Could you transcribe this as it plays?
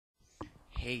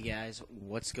Hey guys,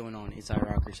 what's going on? It's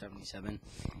iRocker77,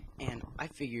 and I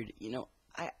figured,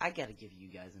 I gotta give you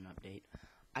guys an update.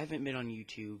 I haven't been on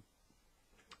YouTube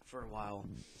for a while,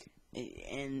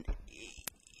 and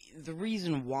the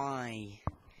reason why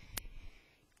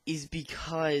is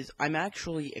because I'm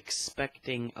actually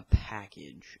expecting a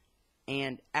package,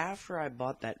 and after I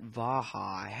bought that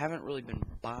Vaha, I haven't really been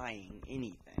buying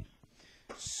anything.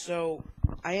 So,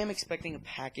 I am expecting a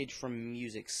package from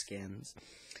Music Skins.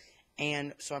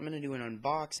 And so I'm going to do an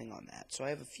unboxing on that. So I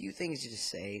have a few things to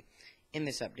say in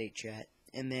this update chat.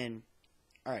 And then,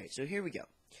 alright, so here we go.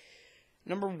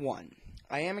 Number one,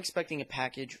 I am expecting a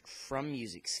package from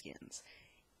Music Skins.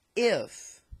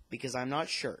 If, because I'm not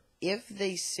sure, if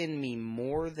they send me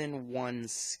more than one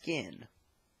skin,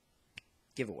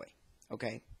 giveaway.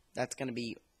 Okay? That's going to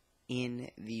be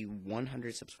in the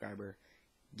 100 subscriber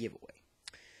giveaway.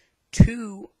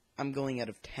 2, I'm going out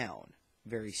of town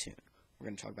very soon. We're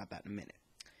going to talk about that in a minute.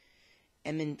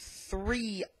 And then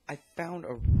 3, I found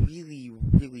a really,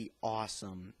 really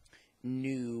awesome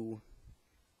new...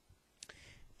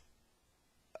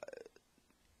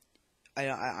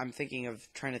 I'm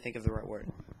trying to think of the right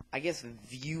word. I guess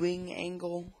viewing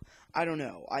angle? I don't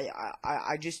know.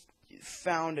 I just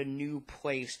found a new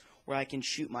place where I can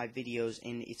shoot my videos,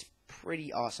 and it's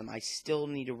pretty awesome. I still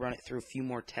need to run it through a few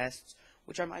more tests,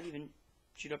 which I might even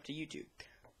shoot up to YouTube.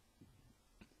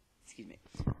 Excuse me.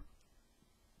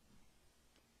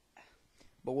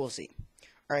 But we'll see.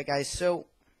 Alright guys, so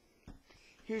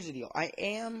here's the deal. I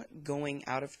am going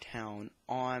out of town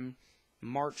on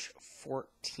March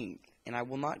 14th. And I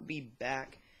will not be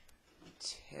back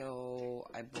till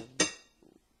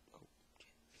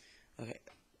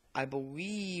I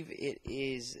believe it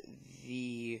is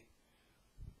the...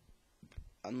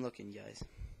 I'm looking, guys.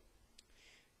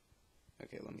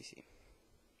 Okay, let me see.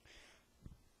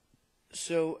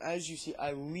 So, as you see,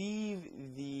 I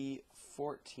leave the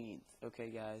 14th, okay,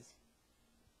 guys?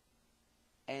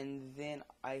 And then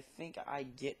I think I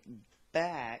get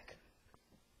back...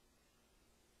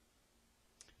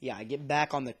 Yeah, I get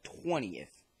back on the 20th.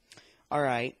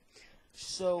 Alright,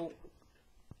 so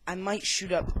I might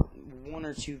shoot up 1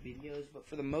 or 2 videos, but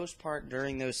for the most part,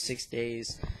 during those 6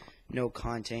 days, no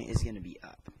content is going to be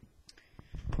up.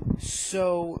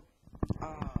 So,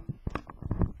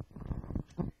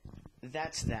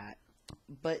 that's that.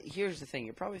 But here's the thing.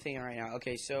 You're probably thinking right now,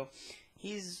 okay, so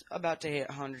he's about to hit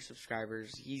 100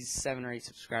 subscribers. He's 7 or 8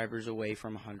 subscribers away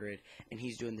from 100, and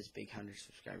he's doing this big 100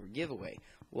 subscriber giveaway.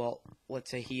 Well, let's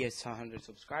say he has 100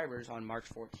 subscribers on March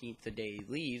 14th, the day he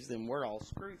leaves, then we're all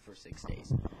screwed for 6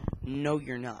 days. No,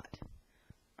 you're not.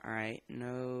 Alright?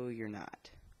 No, you're not.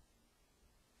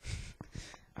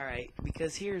 Alright,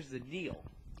 because here's the deal.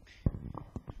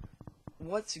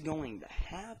 What's going to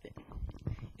happen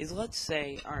is, let's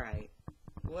say, sorry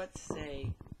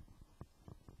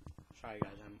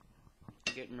guys, I'm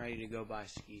getting ready to go buy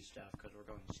ski stuff because we're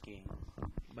going skiing,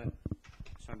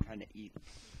 so I'm trying to eat.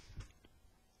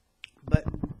 But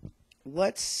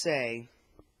let's say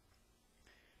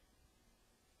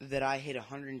that I hit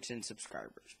 110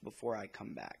 subscribers before I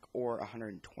come back, or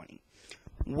 120.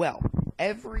 Well,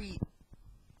 every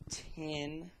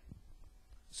 10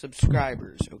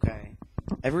 subscribers, okay,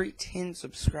 every 10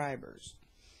 subscribers,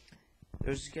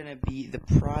 the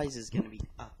prize is gonna be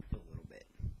up a little bit.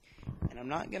 And I'm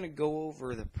not gonna go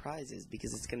over the prizes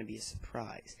because it's gonna be a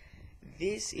surprise.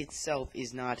 This itself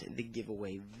is not the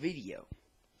giveaway video.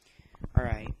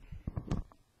 Alright.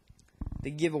 The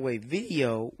giveaway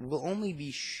video will only be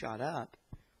shot up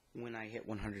when I hit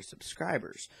 100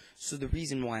 subscribers. So the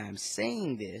reason why I'm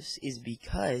saying this is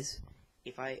because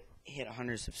if I hit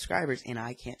 100 subscribers and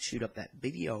I can't shoot up that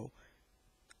video,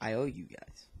 I owe you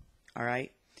guys.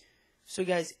 Alright? So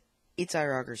guys, it's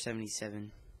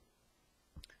iRocker77.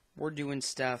 We're doing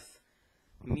stuff.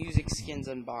 Music Skins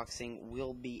unboxing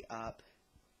will be up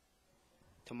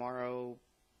tomorrow,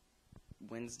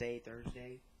 Wednesday,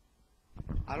 Thursday.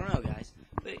 I don't know, guys.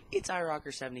 But it's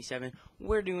iRocker77.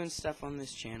 We're doing stuff on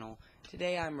this channel.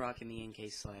 Today I'm rocking the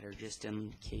NK slider, just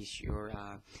in case you're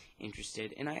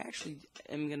interested. And I actually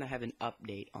am going to have an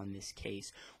update on this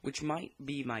case, which might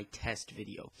be my test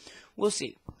video. We'll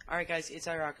see. Alright, guys, it's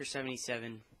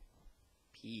iRocker77.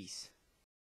 Peace.